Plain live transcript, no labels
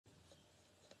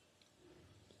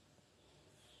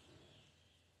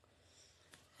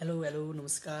Hello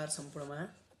नमस्कार सम्पूर्णमा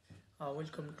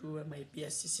welcome to my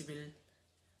PSC civil.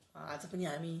 आज पनि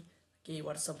हामी केही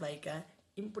वाटर सप्लाईका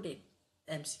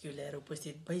इम्पोर्टेन्ट एमसिक्यू ल्याएर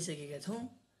उपस्थित भइसकेका छौँ।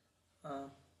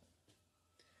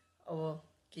 अब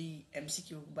केही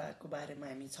एमसिक्यूको बारेमा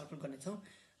हामी छलफल गर्नेछौँ।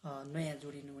 नयाँ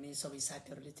जोडिनुहुने सबै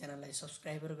साथीहरूले च्यानललाई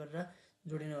सब्सक्राइबर गरेर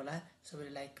जोडिनु होला।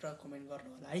 सबैले लाइक र कमेन्ट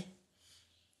गर्नु होला है।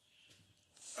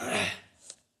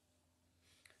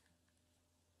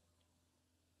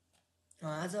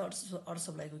 आज वाटर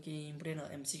सप्लाईको केही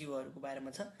इम्पोर्टेन्ट एमसिक्यूहरूको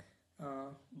बारेमा छ।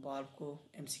 बल्बको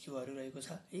एमसिक्यूहरू रहेको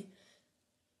छ है।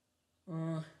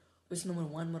 क्वेसन नम्बर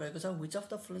 1 मा रहेको छ, which of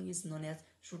the following is known as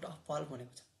suit of bulb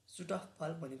भनेको छ। सुट अफ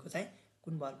बल्ब भनेको चाहिँ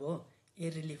कुन बल्ब हो?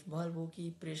 एयर रिलिफ बल्ब हो कि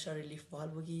प्रेसर रिलिफ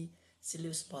बल्ब हो कि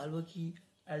सिल्युस बल्ब हो कि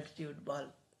एल्टिट्युड बल्ब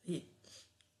है?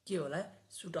 के होला?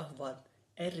 Suit of bulb.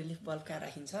 Air relief bulb कहाँ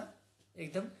राखिन्छ?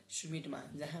 एकदम सुमिटमा,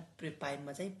 जहाँ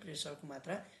पाइपमा चाहिँ प्रेसरको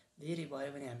मात्रा धेरै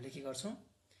भयो भने हामीले के गर्छौँ?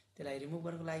 त्यसलाई रिमुभ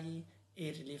गर्नको लागि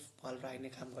एयर रिलिफ बल्ब राख्ने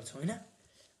काम गर्छौँ होइन।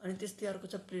 अनि त्यस्तै अर्को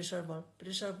छ प्रेसर बल्ब।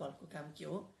 प्रेसर बल्बको काम के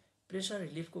हो? प्रेसर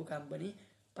रिलिफको काम पनि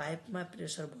पाइपमा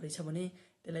प्रेसर बढी छ भने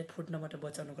त्यसलाई फुट्नबाट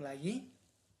बचाउनको लागि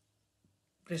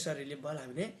प्रेसर रिलिफ बल्ब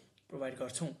हामीले प्रोभाइड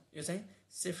गर्छौँ। यो चाहिँ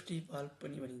सेफ्टी बल्ब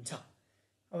पनि भनिन्छ।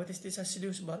 अब त्यस्तै छ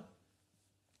सिल्युस बल्ब।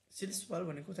 सिल्युस बल्ब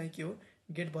भनेको चाहिँ के हो?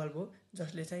 गेट बल्ब हो,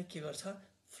 जसले चाहिँ के गर्छ?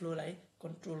 फ्लोलाई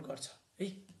कन्ट्रोल गर्छ है,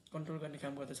 कन्ट्रोल गर्ने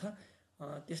काम गर्दछ।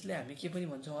 त्यसले हामी के पनि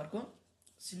भन्छौँ? अर्को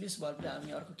सिल्युस बल्बलाई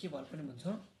हामी अर्को के बल्ब पनि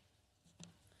भन्छौँ?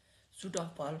 सुट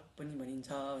अफ बल्ब पनि भनिन्छ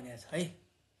भनेको छ है।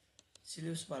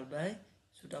 सिल्युस बल्बलाई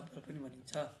सुट अफ बल्ब पनि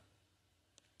भनिन्छ।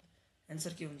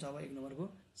 एन्सर के हुन्छ? अब 1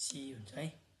 नम्बरको सी हुन्छ है।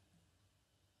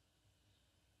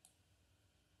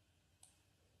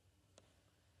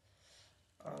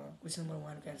 क्वेसन नम्बर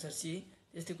 1 को एन्सर सी।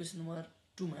 त्यस्तै क्वेसन नम्बर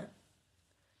 2 मा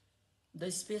the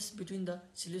space between the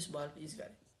सिल्युस bulb is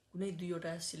गरे। कुनै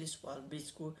दुईवटा सिल्युस बल्ब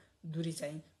बिचको दूरी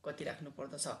चाहिँ कति राख्नु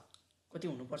पर्दछ? कति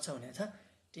हुनुपर्छ भनेको छ?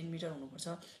 10 मिटर हुनुपर्छ,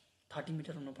 30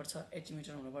 मिटर हुनुपर्छ, 80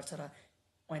 मिटर हुनुपर्छ र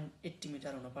 180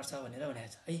 मिटर हुनुपर्छ भनेर भनेको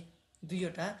छ है।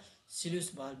 दुईवटा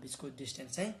सिल्युस बल्ब बिचको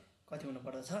डिस्टेन्स चाहिँ कति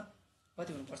हुनुपर्दछ?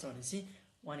 कति हुनुपर्छ भनेपछि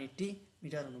 180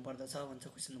 मिटर हुनुपर्दछ भन्छ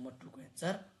क्वेसन नम्बर 2 को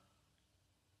एन्सर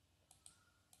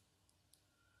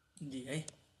डी है।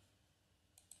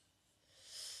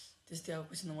 त्यस्तै अब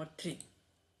question number 3,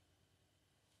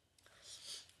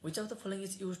 which of the following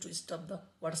is use to stop the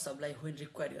water supply when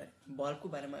required गरे। बल्बको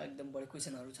बारेमा एकदम बढी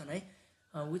क्वेसनहरू छन् है।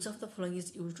 Which of the following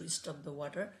is use to stop the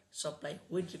water supply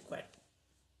when required.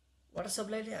 Water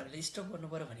सप्लाईले हामीले स्टप गर्नु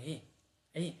पऱ्यो भने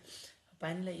है,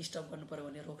 पानीलाई स्टप गर्नु पऱ्यो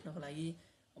भने रोक्नको लागि,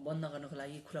 बन्द गर्नको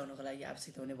लागि, खुलाउनको लागि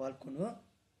आवश्यकता हुने बल्ब कुन हो?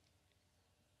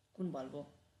 कुन बल्ब हो?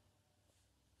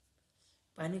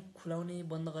 पानी खुलाउने,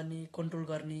 बन्द गर्ने, कन्ट्रोल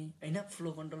गर्ने होइन,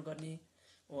 फ्लो कन्ट्रोल गर्ने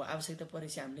हो। आवश्यकता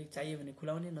परेपछि हामीले चाहियो भने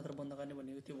खुलाउने नत्र बन्द गर्ने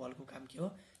भनेको त्यो बल्बको काम के हो?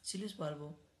 सिल्युस बल्ब हो।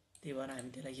 त्यही भएर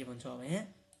हामी त्यसलाई के भन्छौँ? अब यहाँ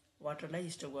वाटरलाई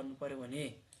स्टप गर्नु पऱ्यो भने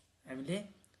हामीले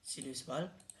सिल्युस बल्ब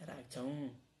राख्छौँ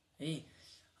है।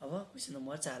 अब क्वेसन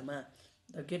नम्बर 4 मा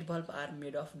the get bulb are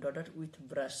made of dotted with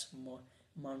brush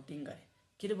mounting गरे।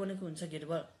 केले बनेको हुन्छ गेट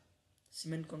बल्ब?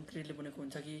 सिमेन्ट कङ्क्रिटले बनेको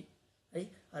हुन्छ कि है,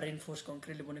 रेनफोर्स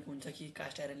कङ्क्रिटले बनेको हुन्छ कि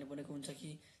कास्ट आइरनले बनेको हुन्छ कि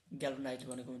ग्याल्भनाइजले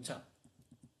बनेको हुन्छ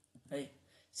है?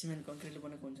 सिमेन्ट कङ्क्रिटले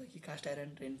बनेको हुन्छ कि कास्ट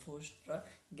आइरन, रेनफोर्स र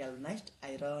ग्याल्भनाइज्ड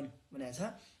आइरन भनेको छ।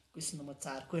 क्वेसन नम्बर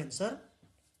 4 को एन्सर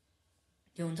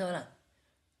के हुन्छ होला?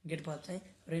 गेट बल्ब चाहिँ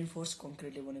रेनफोर्स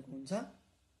कङ्क्रिटले बनेको हुन्छ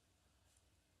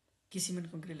कि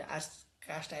सिमेन्ट कङ्क्रिटले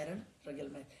कास्ट आइरन र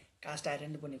ग्याल्भनाइज कास्ट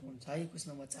आइरनले बनेको हुन्छ है।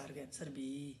 क्वेसन नम्बर 4 को answer be,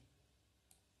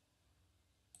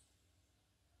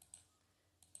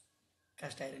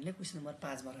 caste आइरनले। Question number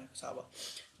 5 मा रहेको छ, अब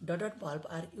dotted bulb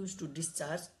are use to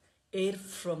discharge air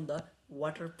from the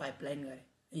water pipeline गरे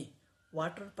है।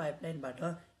 वाटर पाइपलाइनबाट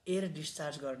एयर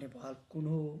डिस्चार्ज गर्ने बल्ब कुन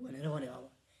हो भनेर भन्यो।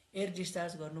 अब एयर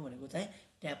डिस्चार्ज गर्नु भनेको चाहिँ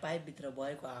त्यहाँ पाइपभित्र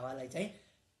भएको हावालाई चाहिँ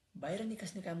बाहिर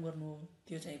निकास्ने काम गर्नु हो।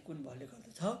 त्यो चाहिँ कुन बल्बले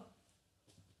गर्दछ?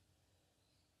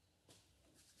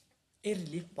 एयर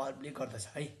रिलिफ बल्बले गर्दछ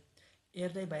है।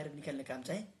 एयरलाई बाहिर निकाल्ने काम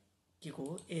चाहिँ के को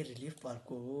हो? एयर रिलिफ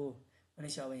बल्बको हो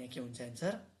भनेपछि अब यहाँ के हुन्छ?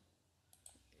 एन्सर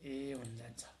ए हुन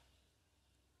जान्छ।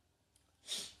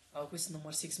 अब क्वेसन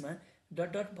नम्बर 6 मा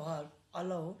dot bulb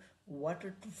allow water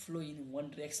to flow in one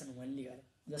direction only गरे।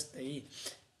 जस्तै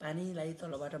पानीलाई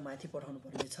तलबाट माथि पठाउनु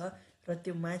पर्ने छ र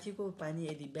त्यो माथिको पानी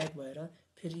यदि ब्याक भएर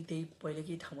फेरि त्यही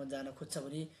पहिलेकै ठाउँमा जान खोज्छ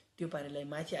भने त्यो पानीलाई,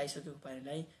 माथि आइसकेको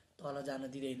पानीलाई तल जान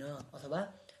दिँदैन, अथवा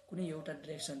कुनै एउटा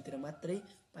डिरेक्सनतिर मात्रै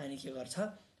पानी के गर्छ?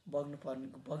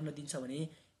 बग्न दिन्छ भने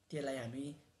त्यसलाई हामी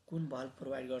कुन बल्ब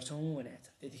प्रोभाइड गर्छौँ भनेको छ।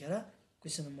 त्यतिखेर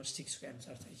क्वेसन नम्बर 6 को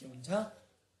एन्सर चाहिँ के हुन्छ?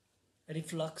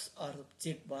 रिफ्लक्स अर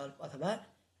चेक बल्ब अथवा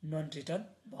नन रिटर्न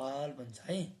बल्ब भन्छ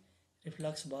है।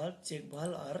 Reflux bulb, check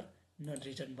bulb or non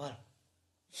return bulb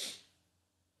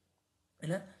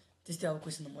हैन। त्यस्तै अब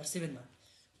क्वेसन नम्बर 7 मा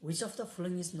which of the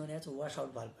following is known as wash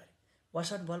out valve अरे।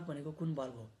 वाश आउट भल्भ भनेको कुन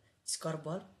भल्भ हो? स्कर्प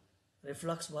भल्भ,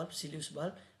 रिफ्लक्स भल्भ, सिल्युस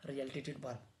भल्भ र altitude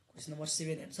valve. Question number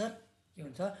 7 answer के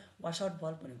हुन्छ? वाश आउट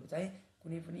भल्भ भनेको चाहिँ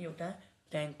कुनै पनि एउटा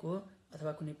ट्याङ्कको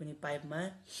अथवा कुनै पनि पाइपमा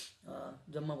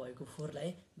जम्मा भएको फोहोरलाई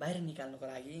बाहिर निकाल्नको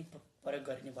लागि प्रयोग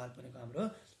गरिने भल्भ भनेको हाम्रो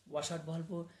वाश आउट भल्भ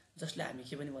हो, जसलाई हामी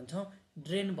के पनि भन्छौँ?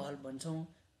 ड्रेन भल्भ भन्छौँ,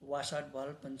 वाश आउट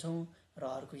भल्भ भन्छौँ र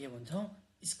अर्को के भन्छौँ?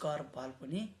 स्कर्प भल्भ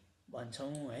पनि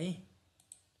भन्छौँ है।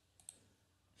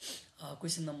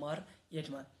 क्वेसन नम्बर 8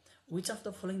 मा which of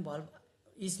the following valve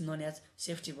is known as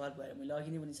safety valve भएर मैले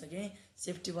अघि नै भनिसकेँ।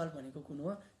 सेफ्टी भल्भ भनेको कुन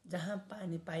हो? जहाँ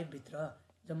पानी पाइपभित्र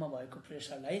जम्मा भएको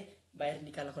प्रेसरलाई बाहिर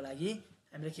निकाल्नको लागि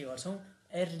हामीले के गर्छौँ?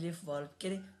 एयर रिलिफ भल्भ, के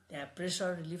अरे त्यहाँ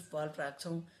प्रेसर रिलिफ भल्भ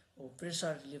राख्छौँ। हो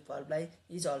pressure relief भल्भलाई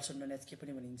is also known as के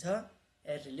पनि भनिन्छ?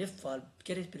 एयर रिलिफ भल्भ,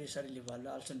 के अरे प्रेसर रिलिफ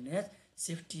भल्भलाई अल्सो नोन एज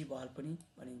सेफ्टी भल्भ पनि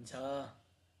भनिन्छ।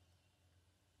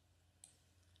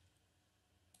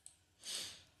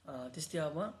 त्यस्तै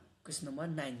अब क्वेसन नम्बर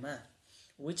 9 मा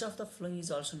which of the following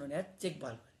is also known as check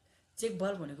valve. Check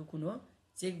valve भनेको कुन हो?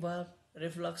 Check valve,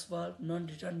 reflux valve, non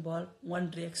return valve, one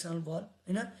डिरेक्सनल valve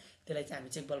हैन, त्यसलाई चाहिँ हामी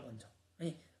चेक भल्भ भन्छौँ है।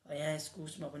 यहाँ यसको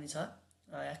उसमा पनि छ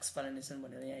एक्सप्लेनेसन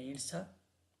भनेर यहाँ हिन्ट्स छ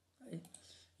है।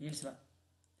 हिन्ट्समा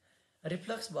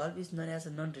reflux valve is known as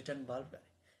non return valve.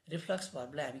 Reflux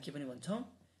भल्भलाई हामी के पनि भन्छौँ?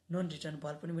 नन रिटर्न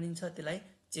भल्भ पनि भनिन्छ, त्यसलाई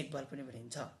चेक भल्भ पनि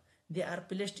भनिन्छ। They are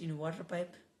placed in water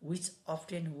pipe which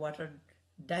obtain water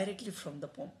directly from the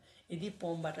pump. यदि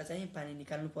पम्पबाट चाहिँ पानी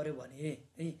निकाल्नु पर्यो भने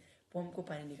है, पम्पको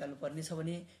पानी निकाल्नु पर्ने छ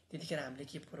भने त्यतिखेर हामीले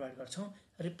के प्रोभाइड गर्छौँ?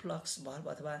 रिफ्लक्स भल्भ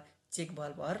अथवा check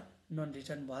valve or non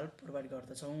return valve provide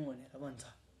गर्दछौँ भनेर भन्छ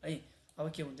है।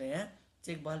 अब के हुन्छ यहाँ?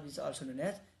 Check valve is also known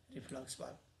as reflux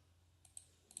valve.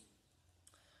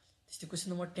 त्यस्तै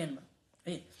क्वेसन नम्बर 10 मा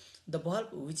है the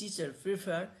valve which is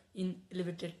preferred in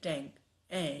elevated tank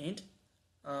and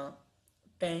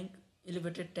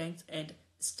elevated tanks and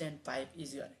stand pipe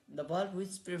is गरे। The valve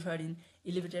which preferred in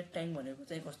elevated tank भनेको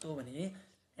चाहिँ कस्तो हो भने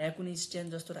यहाँ कुनै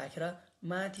स्ट्यान्ड जस्तो राखेर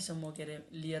माथिसम्म के अरे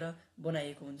लिएर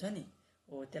बनाइएको हुन्छ नि,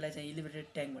 हो त्यसलाई चाहिँ एलिभेटेड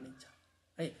ट्याङ्क भनिन्छ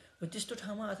है। हो त्यस्तो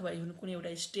ठाउँमा अथवा कुनै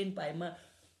एउटा स्ट्यान्ड पाइपमा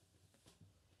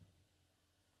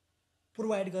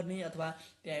प्रोभाइड गर्ने अथवा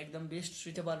त्यहाँ एकदम बेस्ट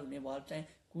सुइटेबल हुने भल्भ चाहिँ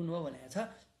कुन हो भनेको छ?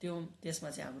 त्यसमा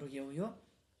चाहिँ हाम्रो के हो? यो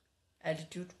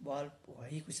एल्टिट्युड भल्भ हो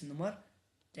है। क्वेसन नम्बर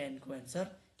 10 को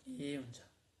एन्सर ए हुन्छ।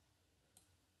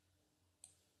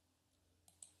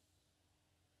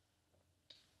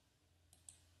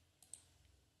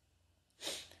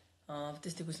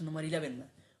 त्यस्तै क्वेसन नम्बर 11 मा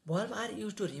valve are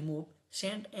use to remove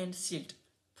saint and silt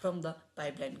from the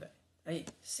pipeline गरे है।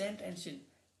 सेन्ट एन्ड सिल्ट,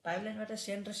 पाइपलाइनबाट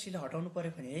सेन्ट र सिल्ट हटाउनु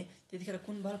पर्यो भने त्यतिखेर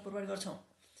कुन भल्भ प्रोभाइड गर्छौँ?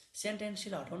 सेन्ट एन्ड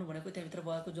सिल्ट हटाउनु भनेको त्यहाँभित्र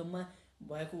भएको जम्मा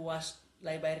भएको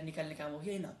वासलाई बाहिर निकाल्ने काम हो कि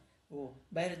होइन? हो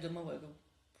बाहिर जम्मा भएको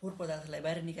फोहोर पदार्थलाई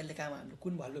बाहिर निकाल्ने काम हाम्रो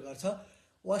कुन भल्भले गर्छ?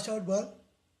 वास आउट भल्भ,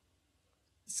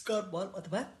 स्कर्प भल्भ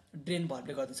अथवा ड्रेन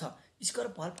भल्भले गर्दछ।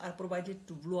 स्कर्प valve are provided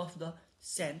to blow of the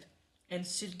saint and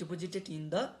silt deposited in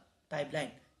the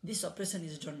pipeline. This operation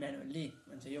is done manually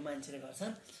भन्छ। यो मान्छेले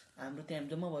गर्छन्। हाम्रो त्यहाँ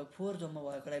जम्मा भएको फोहोर जम्मा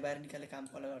भएकोलाई बाहिर निकाल्ने काम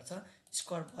कसले गर्छ?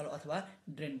 स्कर्प भल्भ अथवा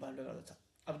ड्रेन भल्भले गर्दछ।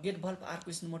 अब get valve are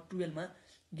question number 12 मा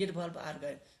गेट भल्भ आर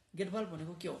गए। गेट भल्भ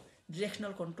भनेको के हो?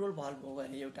 डिरेक्सनल कन्ट्रोल भल्भ हो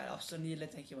भने एउटा अप्सन एले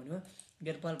चाहिँ के भन्यो?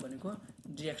 गेट भल्भ भनेको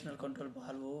डिरेक्सनल कन्ट्रोल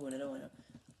भल्भ हो भनेर भन्यो।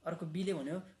 अर्को बीले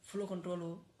भन्यो फ्लो कन्ट्रोल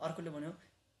हो, अर्कोले भन्यो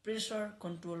प्रेसर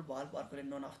कन्ट्रोल भल्भ, अर्कोले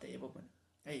नन अफ द एबो भन्यो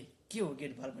है। के हो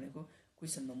गेट भल्भ भनेको?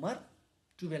 क्वेसन नम्बर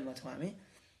 12 मा छौँ हामी।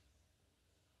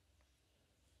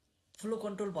 फ्लो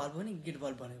कन्ट्रोल भल्भ हो नि गेट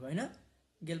भल्भ भनेको होइन।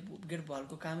 गेट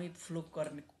भल्भको कामै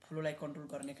फ्लोलाई कन्ट्रोल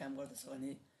गर्ने काम गर्दछ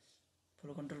भने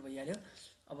फ्लो कन्ट्रोल भइहाल्यो।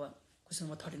 अब क्वेसन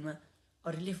नम्बर 13 मा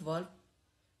a relief valve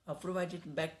provided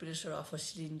back pressure of a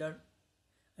cylinder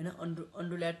होइन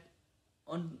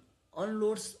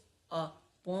अनलोड्स a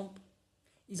pump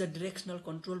is a डिरेक्सनल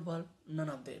control valve, non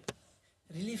of the एबो।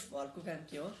 रिलिफ भल्भको काम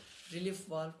के हो? रिलिफ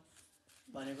भल्भ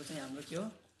भनेको चाहिँ हाम्रो के हो?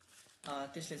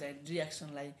 त्यसले चाहिँ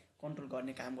डिरेक्सनलाई कन्ट्रोल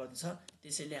गर्ने काम गर्दछ,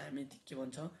 त्यसैले हामी के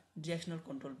भन्छौँ? डिरेक्सनल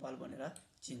कन्ट्रोल भल्भ भनेर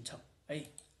चिन्छौँ है।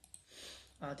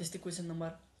 त्यस्तै क्वेसन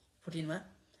नम्बर 14 मा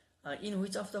in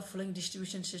which of the following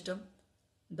distribution system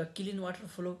the clean water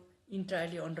flow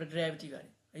entirely under gravity गरे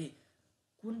है।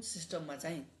 कुन सिस्टममा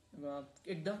चाहिँ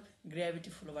एकदम ग्राभिटी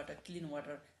फ्लोबाट क्लिन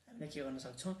वाटर हामीले के गर्न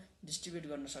सक्छौँ? डिस्ट्रिब्युट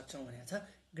गर्न सक्छौँ भनेको छ।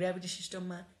 ग्राभिटी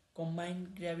सिस्टममा combined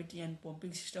gravity and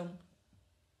pumping system,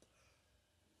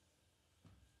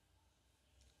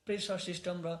 pressure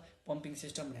system र पम्पिङ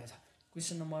सिस्टम भनेको छ।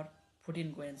 क्वेसन नम्बर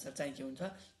 14 को एन्सर चाहिँ के हुन्छ?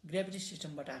 ग्राभिटी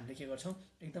सिस्टमबाट हामीले के गर्छौँ?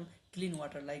 एकदम क्लिन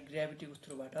वाटरलाई ग्राभिटीको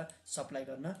थ्रुबाट सप्लाई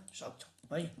गर्न सक्छौँ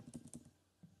है।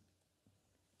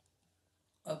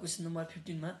 क्वेसन नम्बर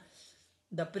 15 मा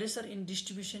the pressure in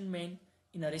distribution main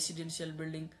in a residential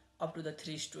building up to the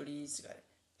 3 stories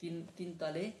गरे तीन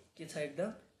तले के छ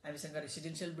एकदम हामीसँग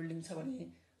रेसिडेन्सियल बिल्डिङ छ भने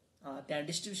त्यहाँ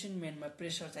डिस्ट्रिब्युसन मेनमा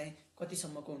प्रेसर चाहिँ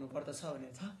कतिसम्मको हुनुपर्दछ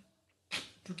भने छ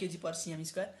 2 kg पर cm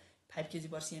स्क्वायर 5 kg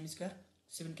पर cm स्क्वायर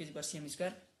 7 kg पर cm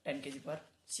स्क्वायर 10 kg पर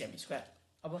cm स्क्वायर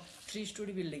अब 3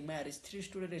 स्टोरी बिल्डिङमा 3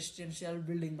 स्टोरी रेसिडेन्सियल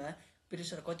बिल्डिङमा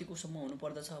प्रेसर कतिको सम्म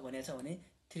हुनुपर्दछ भनेछ भने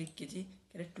 3 kg के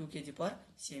अरे 2 kg पर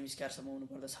cm स्क्वायर सम्म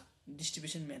हुनुपर्दछ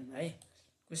डिस्ट्रिब्युसन मेनमा है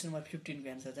क्वेसन नम्बर 15 को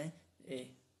एन्सर चाहिँ ए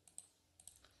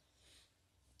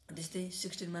त्यस्तै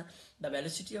 16 मा the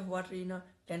velocity of water in a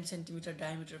 10 centimetre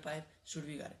diameter pipe should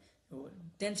be गरे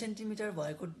 10 सेन्टिमिटर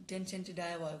भएको 10 सेन्टि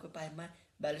डाया भएको पाइपमा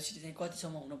भेलोसिटी चाहिँ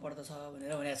कतिसम्म हुनुपर्दछ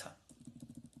भनेर भनेको छ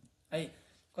है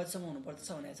कतिसम्म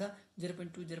हुनुपर्दछ भनेको छ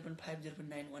 0.2 0.5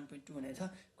 0.9 1.2 भनेको छ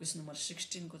क्वेसन नम्बर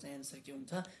 16 को चाहिँ एन्सर के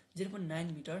हुन्छ 0.9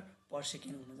 मिटर पर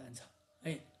सेकेन्ड हुन जान्छ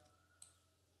है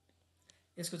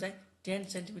यसको चाहिँ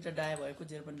 10 सेन्टिमिटर डाया भएको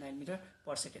 0.9 मिटर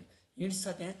पर सेकेन्ड हिन्ट्स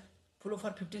छ त्यहाँ flow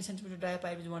for 15 centimetre dia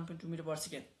pipe is 1.2 metre per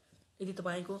second यदि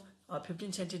तपाईँको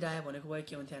 15 सेन्टि डाया भनेको भए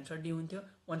के हुन्थ्यो एन्सर डी हुन्थ्यो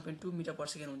 1.2 मिटर पर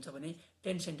सेकेन्ड हुन्छ भने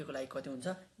 10 सेन्टिको लागि कति हुन्छ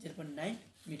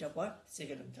 0.9 मिटर पर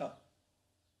सेकेन्ड हुन्छ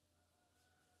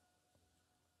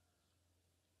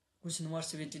क्वेसन नम्बर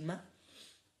 17 मा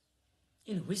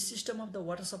in which system of the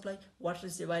water supply water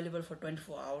is available for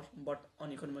 24 hour but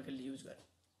अनइकोनोमिकली use गरे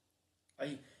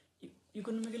है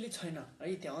इकोनोमिकली छैन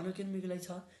है त्यहाँ अनइकोनोमिकली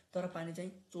छ तर पानी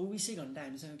चाहिँ 24 घण्टा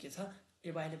हामीसँग के छ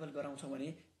एभाइलेबल गराउँछौँ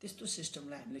भने त्यस्तो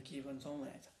सिस्टमलाई हामीले के भन्छौँ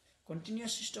भनेको छ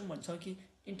कन्टिन्युअस सिस्टम भन्छौँ कि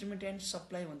इन्टरमिडिएट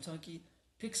सप्लाई भन्छौँ कि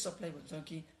फिक्स सप्लाई भन्छौँ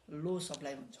कि लो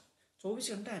सप्लाई भन्छौँ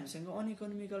 24 घण्टा हामीसँग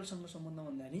अनइकोनोमिकलसँग सम्बन्ध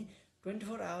भन्दा नि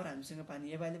 24 आवर हामीसँग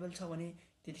पानी एभाइलेबल छ भने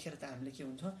त्यतिखेर त हामीले के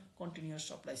हुन्छ कन्टिन्युअस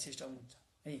सप्लाई सिस्टम हुन्छ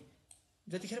है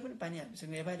जतिखेर पनि पानी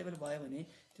हामीसँग एभाइलेबल भयो भने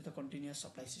त्यो त कन्टिन्युअस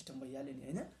सप्लाई सिस्टम भइहाल्यो नि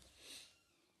होइन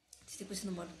त्यस्तै क्वेसन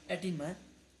नम्बर 18 मा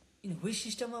in which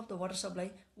system of the water supply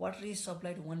water is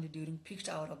supplied only during fixed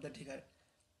our of the day गरे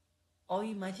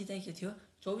अघि माथि चाहिँ के थियो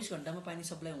 24 घण्टामा पानी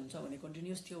सप्लाई हुन्छ भने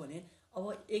कन्टिन्युअस थियो भने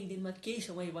अब एक दिनमा केही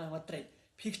समयमा मात्रै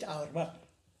फिक्स्ड आवरमा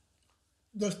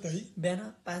जस्तै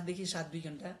बिहान 5 देखि 7 2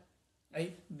 घण्टा है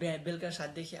बेलुका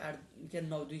 7 देखि 8 के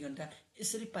 9 2 घण्टा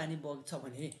यसरी पानी बग्छ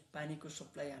भने पानीको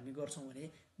सप्लाई हामी गर्छौँ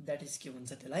भने द्याट इज के हुन्छ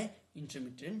त्यसलाई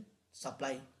इन्टरमिडिएट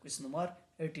सप्लाई क्वेसन नम्बर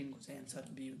 18 को चाहिँ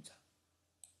एन्सर बी हुन्छ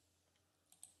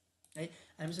है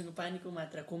हामीसँग पानीको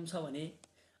मात्रा कम छ भने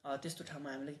त्यस्तो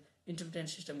ठाउँमा हामीले इन्टरमिडिएट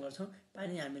सिस्टम गर्छौँ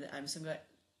पानी हामीसँग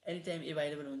एनी टाइम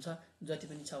एभाइलेबल हुन्छ जति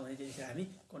पनि छ भने त्यतिखेर हामी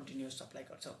कन्टिन्युअस सप्लाई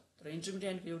गर्छौँ तर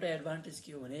इन्टरमिडिएटको एउटा एडभान्टेज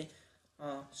के हो भने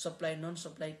सप्लाई नन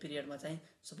सप्लाई पिरियडमा चाहिँ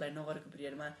सप्लाई नगरेको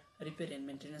पिरियडमा रिपेयर एन्ड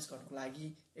मेन्टेनेन्स गर्नको लागि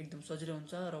एकदम सजिलो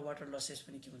हुन्छ र वाटर लसेस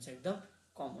पनि के हुन्छ एकदम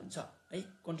कम हुन्छ है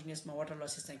कन्टिन्युअसमा वाटर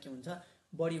लसेस चाहिँ के हुन्छ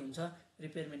बढी हुन्छ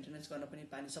रिपेयर मेन्टेनेन्स गर्न पनि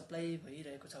पानी सप्लाई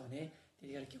भइरहेको छ भने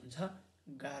त्यतिखेर के हुन्छ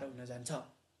गाह्रो हुन जान्छ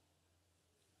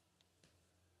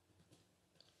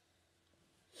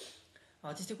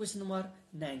त्यस्तै क्वेसन नम्बर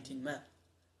 19 मा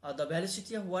the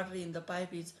velocity of water in the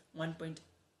pipe is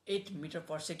 1.8 metre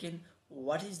per second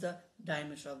what is the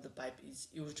diameter of the pipe is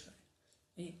use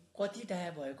है कति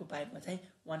डाया भएको पाइपमा चाहिँ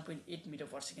 1.8 मिटर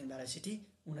पर सेकेन्ड भेलोसिटी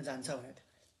हुन जान्छ भनेर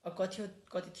अब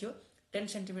कति थियो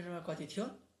 10 सेन्टिमिटरमा कति थियो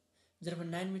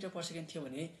 0.9 मिटर पर सेकेन्ड थियो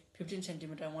भने 15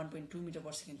 सेन्टिमिटर 1.2 मिटर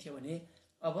पर सेकेन्ड थियो भने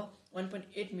अब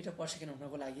 1.8 मिटर पर सेकेन्ड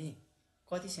हुनको लागि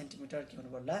कति सेन्टिमिटर के हुनु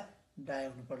पर्ला डाया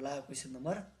हुनु पर्ला क्वेसन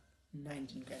नम्बर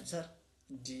 19 को एन्सर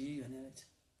डी भनेर छ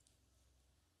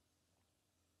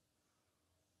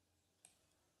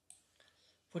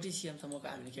 40 cm सम्मको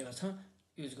हामीले के गर्छौँ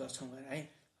युज गर्छौँ है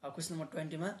क्वेसन नम्बर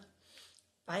 20 मा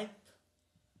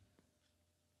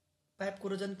pipe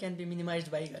corrosion can be minimise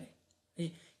by गरे है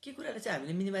के कुराले चाहिँ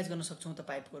हामीले मिनिमाइज गर्न सक्छौँ त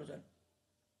pipe corrosion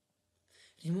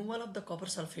removal of the copper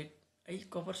sulphate है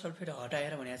कपर सल्फेट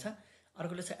हटाएर भनेको छ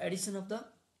अर्कोले छ Edison of the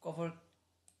copper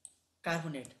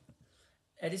carbonate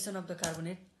Edison of the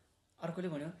carbonate अर्कोले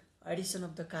भन्यो Edison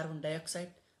of the carbon dioxide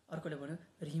अर्कोले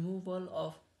भन्यो रिमुभल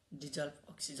अफ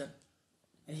डिजल्भ अक्सिजन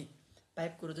है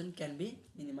pipe corrosion can be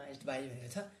minimise by भनेको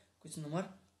छ क्वेसन नम्बर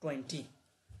 20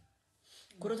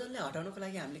 कोरोजनले हटाउनको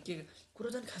लागि हामीले के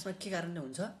कोरोजन खासमा के कारणले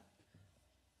हुन्छ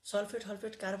सल्फेट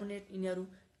सल्फेट कार्बोनेट यिनीहरू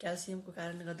क्याल्सियमको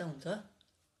कारणले गर्दा हुन्छ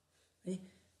है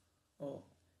हो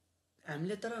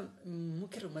हामीले तर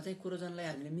मुख्य रूपमा चाहिँ कोरोजनलाई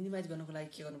हामीले मिनिमाइज गर्नको लागि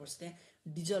के गर्नुपर्छ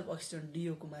त्यहाँ डिजल्भ अक्सिजन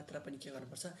डीओको मात्रा पनि के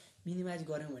गर्नुपर्छ मिनिमाइज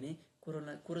गऱ्यौँ भने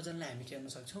कोरोजनलाई हामी के गर्न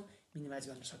सक्छौँ मिनिमाइज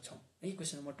गर्न सक्छौँ है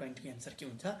क्वेसन नम्बर 20 को एन्सर के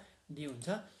हुन्छ डी हुन्छ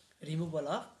रिमुभल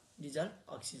अफ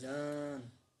डिजल्भ अक्सिजन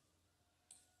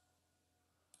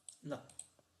ल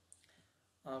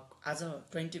आज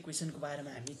 20 क्वेसनको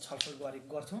बारेमा हामी छलफल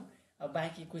गर्छौँ अब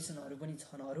बाँकी क्वेसनहरू पनि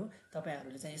छन् अरू,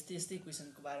 तपाईँहरूले चाहिँ यस्तै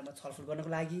क्वेसनको बारेमा छलफल गर्नको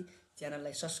लागि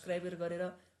च्यानललाई सब्सक्राइब गरेर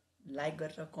लाइक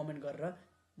गरेर कमेन्ट गरेर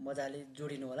मजाले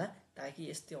जोडिनु होला, ताकि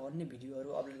यस्तै अन्य भिडियोहरू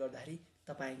अपलोड गर्दाखेरि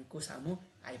तपाईँको सामु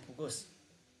आइपुगोस्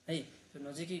है। त्यो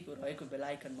नजिकैको रहेको बेल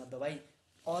आइकनमा दबाई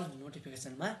अल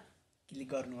नोटिफिकेसनमा क्लिक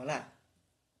गर्नु होला।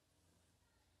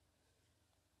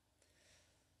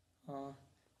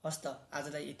 हस् त,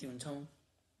 आजलाई यति हुन्छौँ।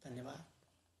 धन्यवाद।